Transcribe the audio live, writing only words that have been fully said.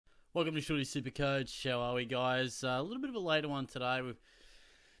Welcome to Shorty SuperCoach. How are we, guys? A little bit of a later one today. We've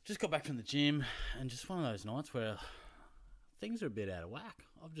just got back from the gym, and just one of those nights where things are a bit out of whack.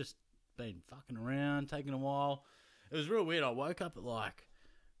 I've just been fucking around, taking a while. It was real weird. I woke up at like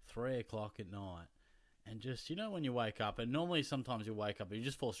 3 o'clock at night, and just, when you wake up, and normally sometimes you wake up and you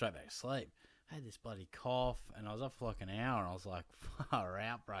just fall straight back to sleep. I had this bloody cough, and I was up for like an hour, and I was like, far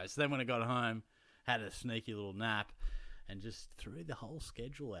out, bro. So then when I got home, had a sneaky little nap, and just threw the whole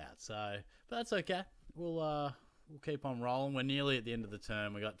schedule out. So, but that's okay. We'll keep on rolling. We're nearly at the end of the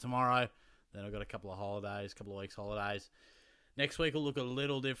term. We got tomorrow, then I've got a couple of weeks holidays. Next week will look a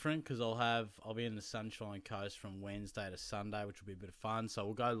little different because I'll be in the Sunshine Coast from Wednesday to Sunday, which will be a bit of fun. So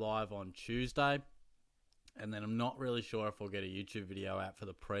we'll go live on Tuesday, and then I'm not really sure if we'll get a YouTube video out for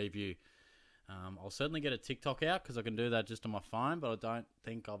the preview. I'll certainly get a TikTok out because I can do that just on my phone, but I don't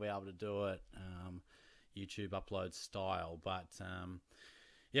think I'll be able to do it YouTube upload style. But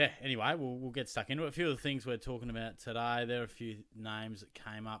anyway, we'll get stuck into it. A few of the things we're talking about today, there are a few names that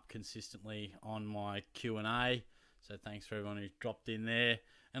came up consistently on my Q&A, so thanks for everyone who's dropped in there.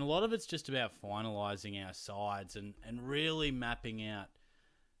 And a lot of it's just about finalising our sides and really mapping out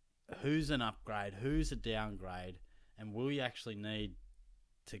who's an upgrade, who's a downgrade, and will you actually need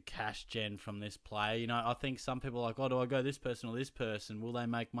to cash gen from this play. I think some people are like, oh, do I go this person or this person? Will they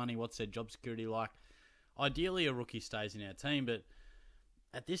make money? What's their job security like? Ideally, a rookie stays in our team, but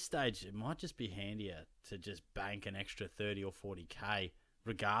at this stage, it might just be handier to just bank an extra 30 or 40K,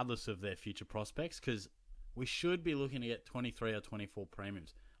 regardless of their future prospects, because we should be looking to get 23 or 24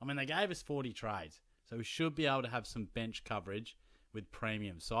 premiums. I mean, they gave us 40 trades, so we should be able to have some bench coverage with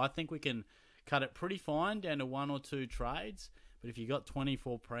premiums. So I think we can cut it pretty fine down to 1 or 2 trades, but if you got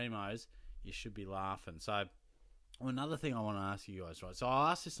 24 primos, you should be laughing. So another thing I want to ask you guys, right? So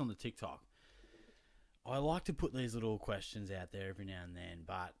I asked this on the TikTok. I like to put these little questions out there every now and then,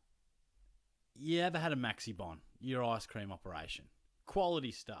 but you ever had a Maxi Bon, your ice cream operation?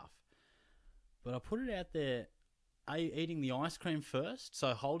 Quality stuff. But I put it out there, are you eating the ice cream first?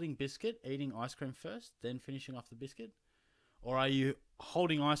 So holding biscuit, eating ice cream first, then finishing off the biscuit? Or are you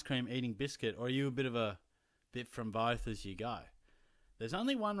holding ice cream, eating biscuit, or are you a bit from both as you go? There's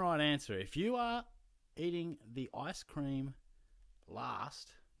only one right answer. If you are eating the ice cream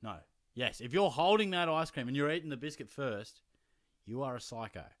last, if you're holding that ice cream and you're eating the biscuit first, you are a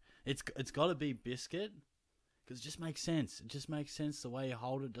psycho. It's got to be biscuit because it just makes sense. It just makes sense the way you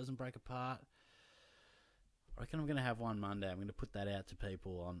hold it doesn't break apart. I reckon I'm going to have one Monday. I'm going to put that out to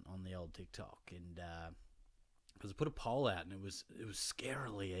people on the old TikTok, and because I put a poll out and it was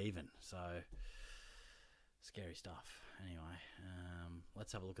scarily even. So scary stuff. Anyway,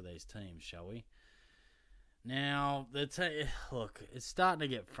 let's have a look at these teams, shall we? Now, look, it's starting to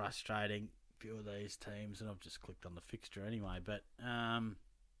get frustrating, a few of these teams, and I've just clicked on the fixture anyway, but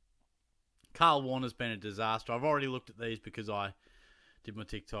Carl Warner's been a disaster. I've already looked at these because I did my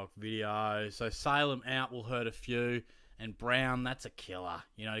TikTok video. So Salem out will hurt a few, and Brown, that's a killer.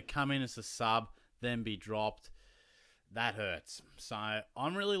 To come in as a sub, then be dropped, that hurts. So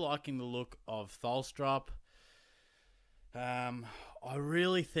I'm really liking the look of Tholstrup. I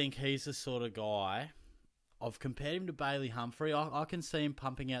really think he's the sort of guy. I've compared him to Bailey Humphrey. I can see him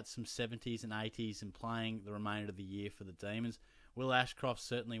pumping out some 70s and 80s and playing the remainder of the year for the Demons. Will Ashcroft's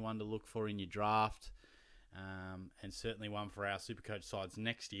certainly one to look for in your draft, and certainly one for our Supercoach sides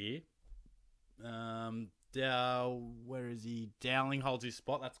next year. Where is he? Dowling holds his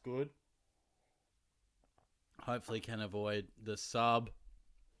spot. That's good. Hopefully can avoid the sub.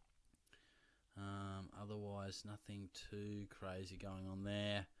 Otherwise, nothing too crazy going on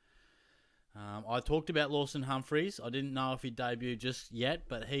there. I talked about Lawson Humphreys. I didn't know if he'd debut just yet,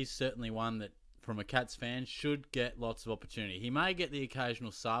 but he's certainly one that, from a Cats fan, should get lots of opportunity. He may get the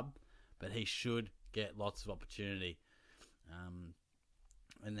occasional sub, but he should get lots of opportunity.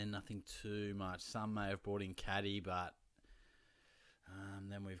 And then nothing too much. Some may have brought in Caddy, but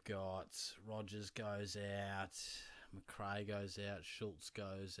then we've got Rogers goes out, McRae goes out, Schultz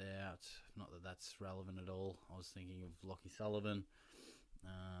goes out. Not that that's relevant at all. I was thinking of Lockie Sullivan.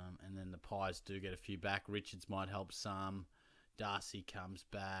 And then the Pies do get a few back. Richards might help some. Darcy comes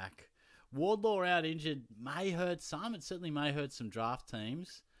back. Wardlaw out injured may hurt some. It certainly may hurt some draft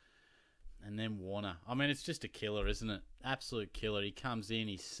teams. And then Warner. I mean, it's just a killer, isn't it? Absolute killer. He comes in,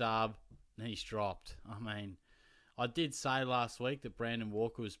 he's sub, and he's dropped. I mean, I did say last week that Brandon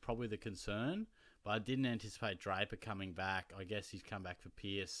Walker was probably the concern, but I didn't anticipate Draper coming back. I guess he's come back for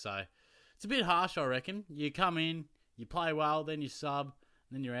Pierce. So it's a bit harsh, I reckon. You come in, you play well, then you sub,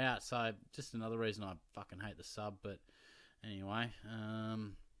 and then you're out. So just another reason I fucking hate the sub. But anyway,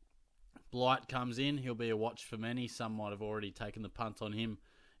 Blight comes in. He'll be a watch for many. Some might have already taken the punt on him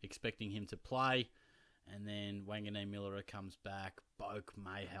expecting him to play. And then Wanganeen Miller comes back. Boak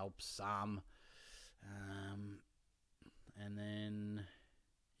may help some. And then,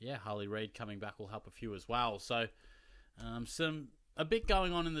 Harley Reid coming back will help a few as well. So, a bit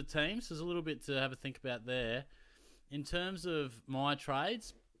going on in the team. So there's a little bit to have a think about there. In terms of my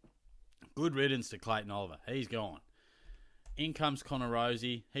trades, good riddance to Clayton Oliver. He's gone. In comes Connor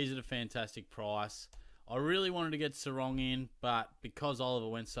Rosie. He's at a fantastic price. I really wanted to get Sarong in, but because Oliver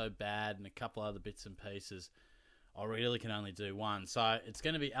went so bad and a couple other bits and pieces, I really can only do one. So it's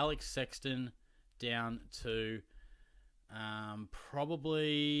going to be Alex Sexton down to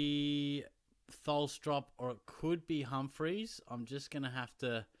probably Tholstrup, or it could be Humphreys. I'm just going to have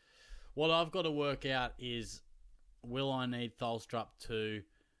to... What I've got to work out is, will I need Tholstrup to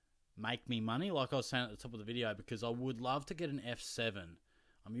make me money, like I was saying at the top of the video, because I would love to get an F7.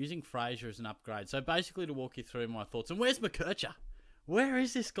 I'm using Fraser as an upgrade. So basically, to walk you through my thoughts. And where's McKercher? Where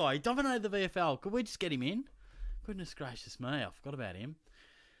is this guy? He dominated the VFL. Could we just get him in? Goodness gracious me, I forgot about him.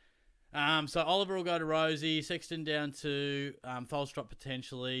 So Oliver will go to Rosie. Sexton down to Tholstrup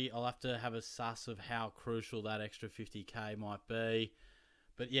potentially. I'll have to have a suss of how crucial that extra 50k might be.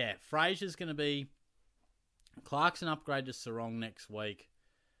 But yeah, Fraser's going to be... Clarkson upgrade to Sarong next week.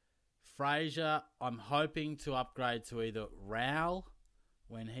 Fraser, I'm hoping to upgrade to either Rowell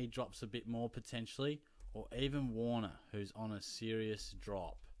when he drops a bit more potentially, or even Warner, who's on a serious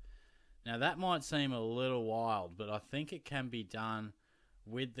drop. Now that might seem a little wild, but I think it can be done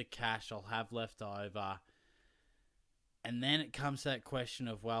with the cash I'll have left over. And then it comes to that question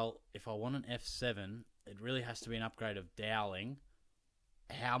of, well, if I want an F7, it really has to be an upgrade of Dowling.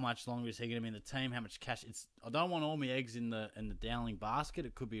 How much longer is he going to be in the team? How much cash? I don't want all my eggs in the Dowling basket.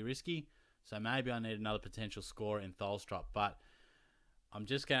 It could be risky. So maybe I need another potential scorer in Tholstrup. But I'm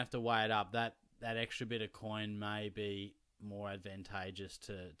just going to have to weigh it up. That extra bit of coin may be more advantageous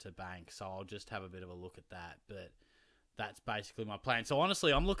to bank. So I'll just have a bit of a look at that. But that's basically my plan. So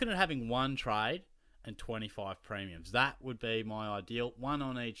honestly, I'm looking at having one trade and 25 premiums. That would be my ideal. One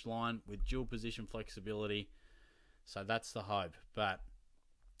on each line with dual position flexibility. So that's the hope. But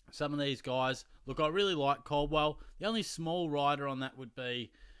some of these guys, look, I really like Caldwell. The only small rider on that would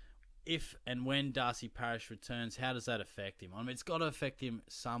be if and when Darcy Parish returns, how does that affect him? I mean, it's got to affect him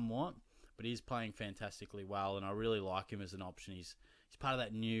somewhat, but he's playing fantastically well, and I really like him as an option. He's part of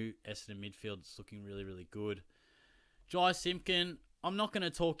that new Essendon midfield that's looking really, really good. Jai Simpkin, I'm not going to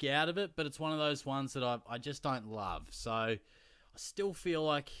talk you out of it, but it's one of those ones that I just don't love. So I still feel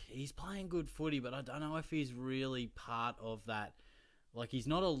like he's playing good footy, but I don't know if he's really part of that. Like, he's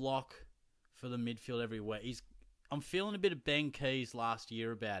not a lock for the midfield everywhere. I'm feeling a bit of Ben Keys last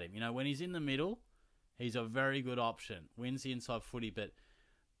year about him. You know, when he's in the middle, he's a very good option. Wins the inside footy, but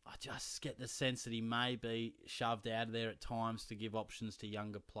I just get the sense that he may be shoved out of there at times to give options to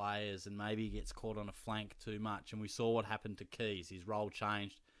younger players, and maybe he gets caught on a flank too much. And we saw what happened to Keys. His role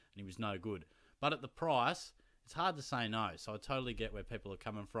changed, and he was no good. But at the price, it's hard to say no. So I totally get where people are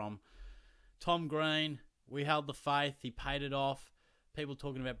coming from. Tom Green, we held the faith. He paid it off. People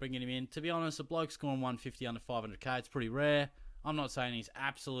talking about bringing him in. To be honest, a bloke scoring 150 under 500k, it's pretty rare. I'm not saying he's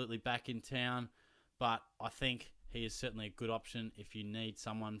absolutely back in town, but I think he is certainly a good option if you need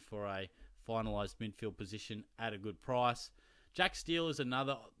someone for a finalised midfield position at a good price. Jack Steele is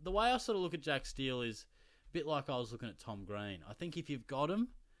another. The way I sort of look at Jack Steele is a bit like I was looking at Tom Green. I think if you've got him,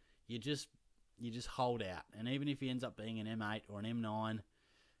 you just hold out. And even if he ends up being an M8 or an M9,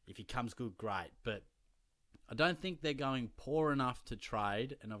 if he comes good, great. But I don't think they're going poor enough to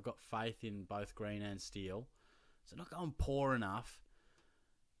trade, and I've got faith in both Green and Steele. So not going poor enough,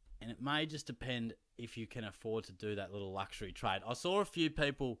 and it may just depend if you can afford to do that little luxury trade. I saw a few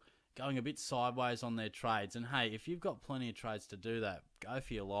people going a bit sideways on their trades, and hey, if you've got plenty of trades to do that, go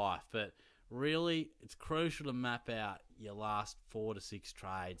for your life. But really, it's crucial to map out your last 4 to 6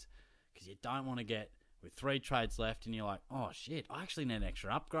 trades, because you don't want to get with 3 trades left and you're like, oh shit, I actually need an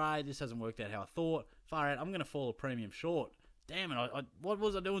extra upgrade. This hasn't worked out how I thought. Far out, I'm going to fall a premium short. Damn it, what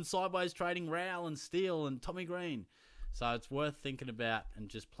was I doing sideways trading Rowell and Steele and Tommy Green? So it's worth thinking about and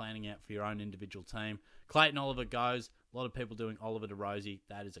just planning out for your own individual team. Clayton Oliver goes. A lot of people doing Oliver to Rosie.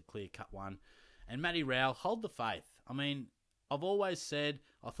 That is a clear-cut one. And Matty Rowell, hold the faith. I mean, I've always said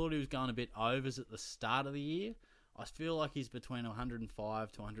I thought he was going a bit overs at the start of the year. I feel like he's between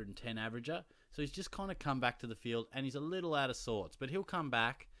 105 to 110 averager. So he's just kind of come back to the field, and he's a little out of sorts. But he'll come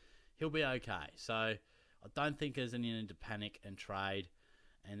back. He'll be okay. So I don't think there's any need to panic and trade.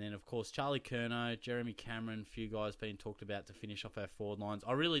 And then, of course, Charlie Curnow, Jeremy Cameron, a few guys being talked about to finish off our forward lines.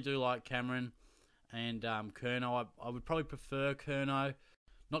 I really do like Cameron and Curnow. I would probably prefer Curnow.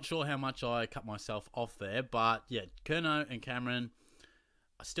 Not sure how much I cut myself off there, but yeah, Curnow and Cameron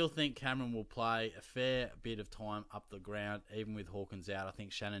I still think Cameron will play a fair bit of time up the ground, even with Hawkins out. I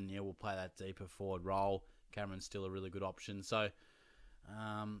think Shannon Neal will play that deeper forward role. Cameron's still a really good option. So,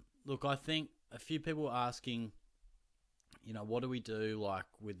 look, I think a few people were asking, what do we do like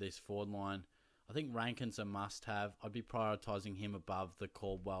with this forward line? I think Rankin's a must-have. I'd be prioritising him above the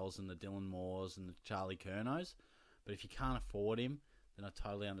Caldwells and the Dylan Moores and the Charlie Curnows. But if you can't afford him, then I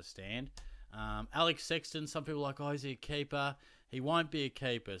totally understand. Alex Sexton, some people are like, is he a keeper? He won't be a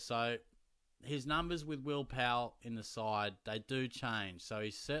keeper. So his numbers with Will Powell in the side, they do change. So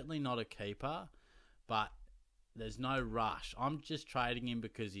he's certainly not a keeper, but there's no rush. I'm just trading him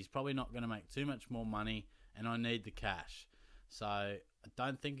because he's probably not going to make too much more money, and I need the cash. So I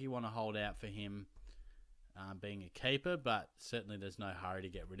don't think you want to hold out for him being a keeper, but certainly there's no hurry to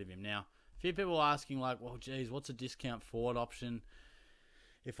get rid of him. Now, a few people are asking, like, well, geez, what's a discount forward option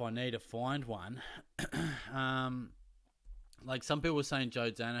if I need to find one? Like some people were saying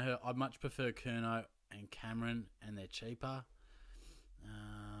Joe Danaher. I'd much prefer Curnow and Cameron, and they're cheaper.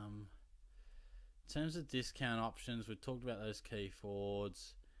 In terms of discount options, we've talked about those key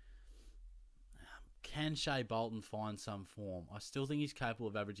forwards. Can Shea Bolton find some form? I still think he's capable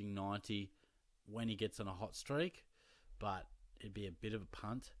of averaging 90 when he gets on a hot streak, but it'd be a bit of a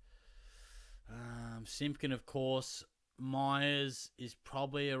punt. Simpkin, of course. Myers is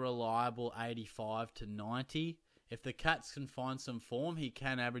probably a reliable 85 to 90. If the Cats can find some form, he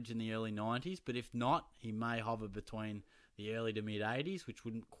can average in the early 90s, but if not, he may hover between the early to mid 80s, which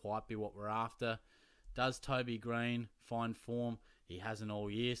wouldn't quite be what we're after. Does Toby Green find form? He hasn't all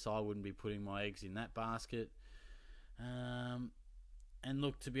year, so I wouldn't be putting my eggs in that basket. And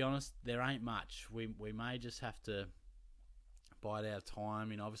look, to be honest, there ain't much. We may just have to bide our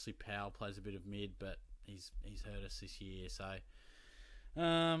time. Obviously Powell plays a bit of mid, but he's hurt us this year. So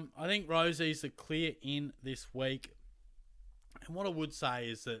I think Rosie's the clear in this week. And what I would say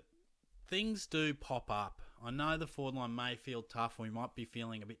is that things do pop up. I know the forward line may feel tough. We might be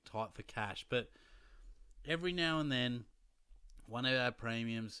feeling a bit tight for cash, but every now and then, one of our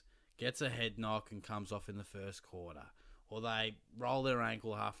premiums gets a head knock and comes off in the first quarter. Or they roll their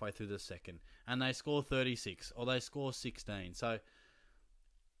ankle halfway through the second and they score 36 or they score 16. So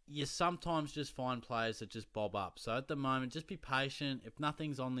you sometimes just find players that just bob up. So at the moment, just be patient. If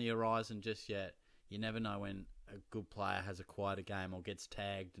nothing's on the horizon just yet, you never know when a good player has a quieter game or gets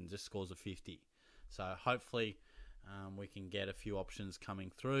tagged and just scores a 50. So hopefully we can get a few options coming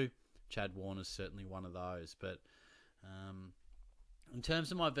through. Chad Warner's certainly one of those. But in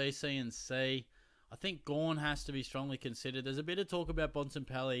terms of my VC and C, I think Gawn has to be strongly considered. There's a bit of talk about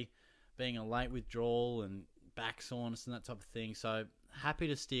Bontempelli being a late withdrawal and back soreness and that type of thing. So happy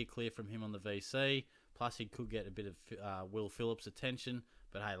to steer clear from him on the VC. Plus he could get a bit of Will Phillips' attention.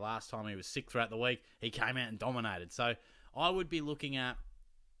 But hey, last time he was sick throughout the week, he came out and dominated. So I would be looking at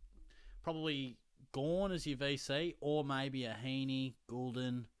probably Gawn as your VC, or maybe a Heaney,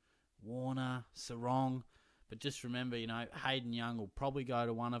 Goulden, Warner, Sarong. But just remember, Hayden Young will probably go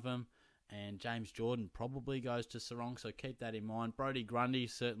to one of them, and James Jordan probably goes to Sarong, so keep that in mind. Brodie Grundy,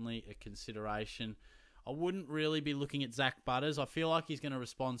 certainly a consideration. I wouldn't really be looking at Zach Butters. I feel like he's going to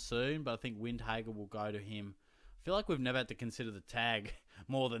respond soon, but I think Windhager will go to him. I feel like we've never had to consider the tag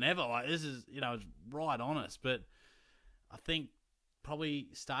more than ever. Like, this is, it's right honest, but I think probably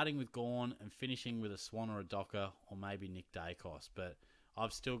starting with Gawn and finishing with a Swan or a Docker or maybe Nick Dacos, but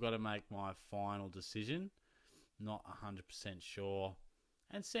I've still got to make my final decision. Not 100% sure.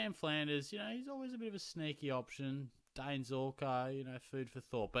 And Sam Flanders, he's always a bit of a sneaky option. Dane Zorko, food for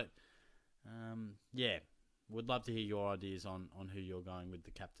thought. But, would love to hear your ideas on who you're going with the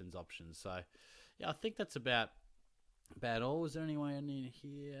captain's options. So, I think that's about all. Is there any way I need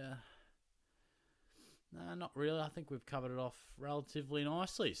here? No, not really. I think we've covered it off relatively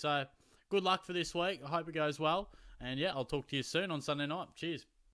nicely. So, good luck for this week. I hope it goes well. And, I'll talk to you soon on Sunday night. Cheers.